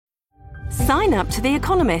Sign up to The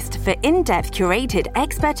Economist for in-depth curated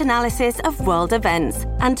expert analysis of world events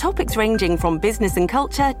and topics ranging from business and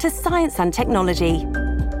culture to science and technology.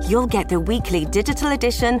 You'll get the weekly digital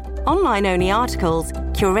edition, online-only articles,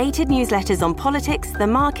 curated newsletters on politics, the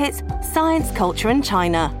markets, science, culture and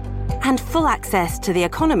China, and full access to The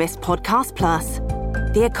Economist Podcast Plus.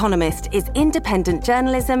 The Economist is independent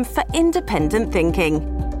journalism for independent thinking.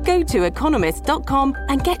 Go to economist.com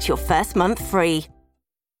and get your first month free.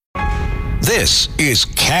 This is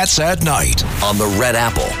Cats at Night on the Red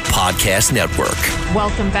Apple Podcast Network.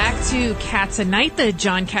 Welcome back to Cats at Night, the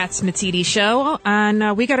John Katz-Matidi Show.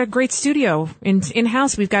 And we got a great studio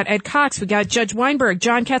in-house. We've got Ed Cox. We got Judge Weinberg.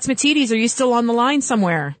 John Katz-Matidis, are you still on the line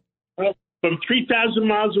somewhere? Well, from 3,000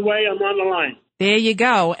 miles away, I'm on the line. There you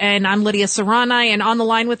go. And I'm Lydia Serrani. And on the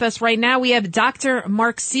line with us right now, we have Dr.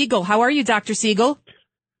 Marc Siegel. How are you, Dr. Siegel?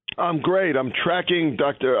 I'm great. I'm tracking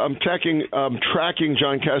John Katz-Matidis.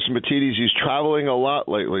 He's traveling a lot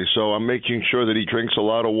lately, so I'm making sure that he drinks a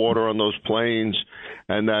lot of water on those planes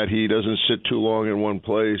and that he doesn't sit too long in one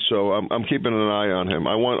place. So I'm keeping an eye on him.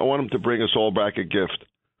 I want him to bring us all back a gift.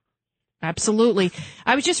 Absolutely.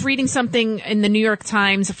 I was just reading something in the New York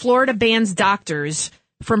Times. Florida bans doctors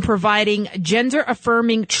from providing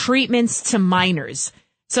gender-affirming treatments to minors.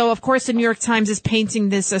 So, of course, the New York Times is painting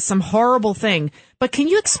this as some horrible thing. But can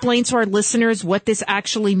you explain to our listeners what this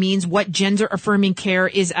actually means, what gender-affirming care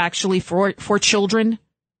is actually for children?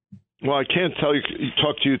 Well, I can't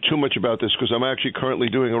talk to you too much about this because I'm actually currently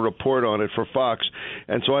doing a report on it for Fox,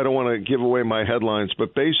 and so I don't want to give away my headlines.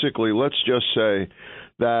 But basically, let's just say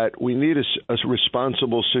that we need a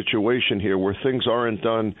responsible situation here where things aren't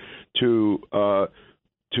done to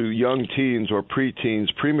young teens or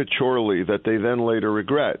preteens prematurely that they then later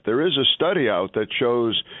regret. There is a study out that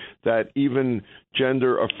shows that even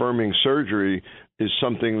gender-affirming surgery is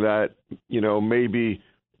something that, maybe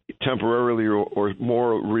temporarily or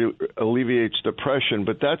more alleviates depression,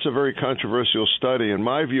 but that's a very controversial study. And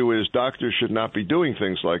my view is doctors should not be doing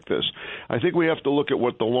things like this. I think we have to look at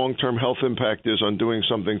what the long-term health impact is on doing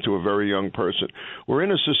something to a very young person. We're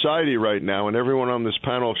in a society right now, and everyone on this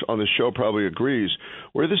panel, on this show probably agrees,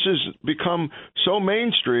 where this has become so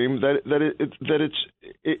mainstream that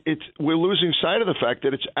we're losing sight of the fact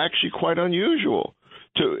that it's actually quite unusual.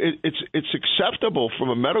 It's acceptable from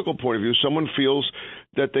a medical point of view. Someone feels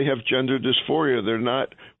that they have gender dysphoria. They're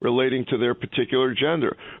not relating to their particular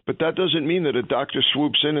gender. But that doesn't mean that a doctor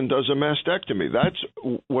swoops in and does a mastectomy. That's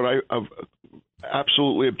what I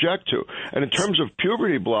absolutely object to. And in terms of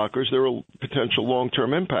puberty blockers, there are potential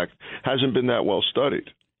long-term impact. Hasn't been that well studied.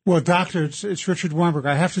 Well, doctor, it's Richard Weinberg.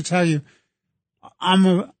 I have to tell you,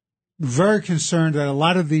 I'm very concerned that a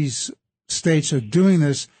lot of these states are doing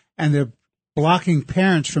this, and they're blocking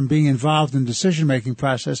parents from being involved in the decision-making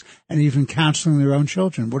process and even counseling their own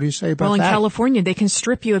children. What do you say about that? Well, in California, they can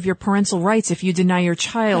strip you of your parental rights if you deny your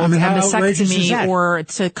child a vasectomy or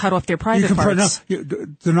to cut off their private parts.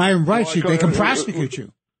 Deny them rights, they can prosecute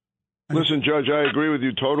you. Listen, Judge, I agree with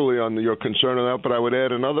you totally on your concern on that, but I would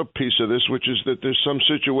add another piece of this, which is that there's some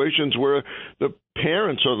situations where the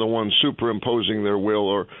parents are the ones superimposing their will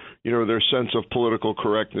or, their sense of political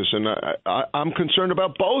correctness. And I'm concerned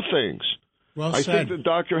about both things. Well I said. think the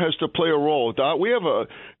doctor has to play a role. We have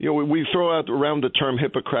we throw out around the term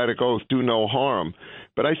Hippocratic oath, do no harm.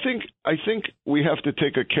 But I think we have to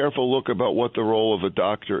take a careful look about what the role of a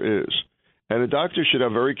doctor is. And a doctor should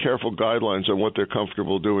have very careful guidelines on what they're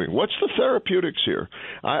comfortable doing. What's the therapeutics here?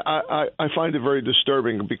 I find it very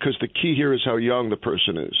disturbing because the key here is how young the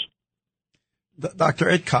person is. Dr.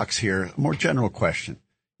 Ed Cox here. A more general question.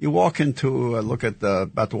 You walk into,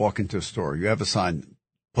 about to walk into a store. You have a sign,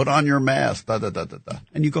 put on your mask,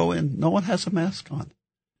 and you go in. No one has a mask on.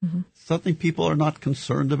 Mm-hmm. Suddenly people are not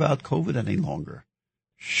concerned about COVID any longer.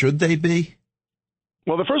 Should they be?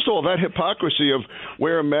 Well, first of all, that hypocrisy of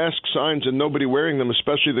wear a mask signs and nobody wearing them,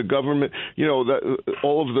 especially the government,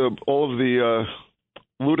 all of the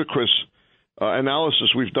ludicrous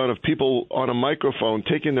analysis we've done of people on a microphone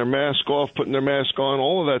taking their mask off, putting their mask on,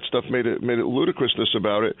 all of that stuff made it ludicrousness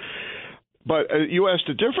about it. But you asked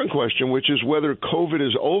a different question, which is whether COVID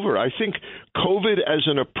is over. I think COVID as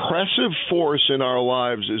an oppressive force in our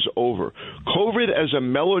lives is over. COVID as a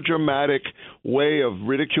melodramatic way of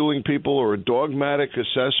ridiculing people or a dogmatic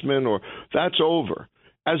assessment, that's over.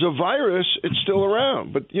 As a virus, it's still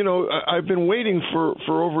around. But, I've been waiting for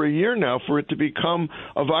over a year now for it to become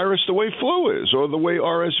a virus the way flu is or the way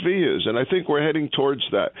RSV is. And I think we're heading towards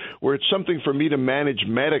that, where it's something for me to manage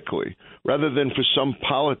medically rather than for some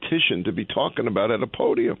politician to be talking about at a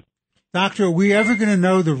podium. Doctor, are we ever going to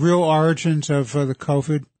know the real origins of the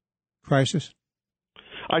COVID crisis?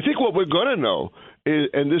 I think what we're going to know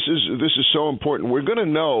and this is so important. We're going to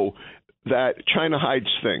know that China hides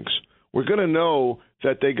things. We're going to know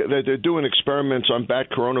that they're doing experiments on bat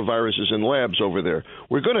coronaviruses in labs over there.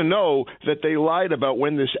 We're going to know that they lied about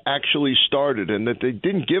when this actually started and that they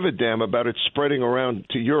didn't give a damn about it spreading around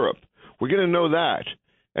to Europe. We're going to know that.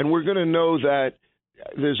 And we're going to know that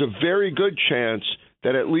there's a very good chance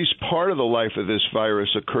that at least part of the life of this virus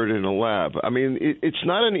occurred in a lab. I mean, it's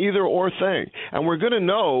not an either-or thing. And we're going to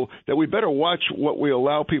know that we better watch what we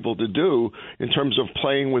allow people to do in terms of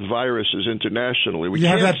playing with viruses internationally. You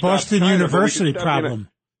have that Boston University problem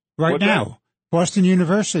right now. Boston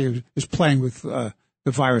University is playing with the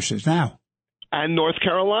viruses now. And North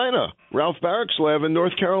Carolina, Ralph Barrick's lab in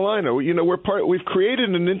North Carolina. You know, we've created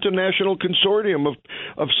an international consortium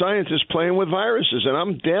of scientists playing with viruses, and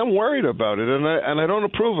I'm damn worried about it, and I don't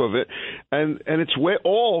approve of it. And it's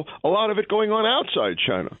a lot of it going on outside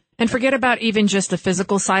China. And forget about even just the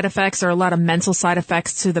physical side effects. There are a lot of mental side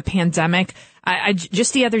effects to the pandemic. I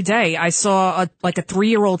just the other day, I saw a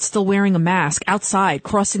 3-year-old still wearing a mask outside,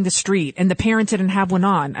 crossing the street, and the parent didn't have one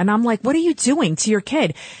on. And I'm like, what are you doing to your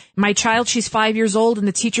kid? My child, she's 5 years old, and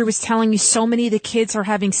the teacher was telling me so many of the kids are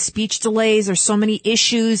having speech delays. There's so many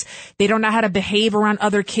issues. They don't know how to behave around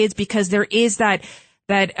other kids because there is that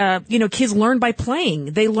kids learn by playing.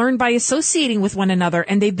 They learn by associating with one another,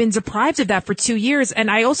 and they've been deprived of that for 2 years.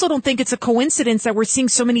 And I also don't think it's a coincidence that we're seeing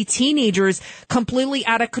so many teenagers completely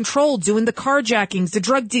out of control doing the carjackings, the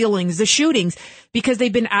drug dealings, the shootings, because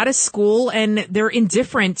they've been out of school and they're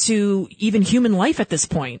indifferent to even human life at this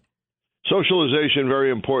point. Socialization,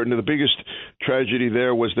 very important. And the biggest tragedy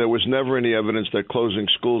there was never any evidence that closing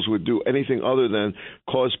schools would do anything other than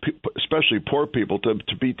cause, especially poor people, to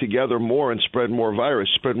be together more and spread more virus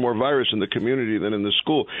in the community than in the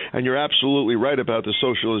school. And you're absolutely right about the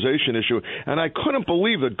socialization issue. And I couldn't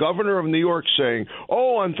believe the governor of New York saying,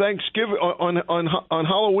 on Thanksgiving, on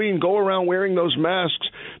Halloween, go around wearing those masks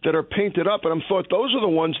that are painted up. And I thought those are the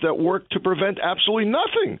ones that work to prevent absolutely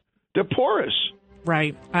nothing. They're porous.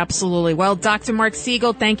 Right. Absolutely. Well, Dr. Marc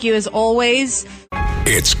Siegel, thank you as always.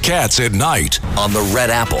 It's Cats at Night on the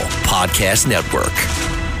Red Apple Podcast Network.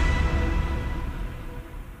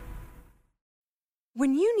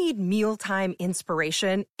 When you need mealtime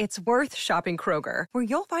inspiration, it's worth shopping Kroger, where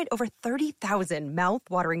you'll find over 30,000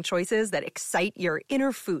 mouth-watering choices that excite your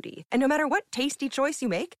inner foodie. And no matter what tasty choice you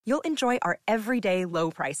make, you'll enjoy our everyday low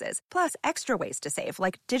prices, plus extra ways to save,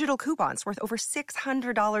 like digital coupons worth over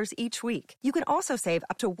 $600 each week. You can also save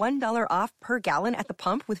up to $1 off per gallon at the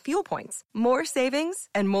pump with fuel points. More savings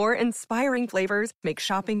and more inspiring flavors make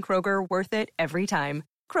shopping Kroger worth it every time.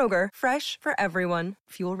 Kroger, fresh for everyone.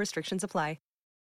 Fuel restrictions apply.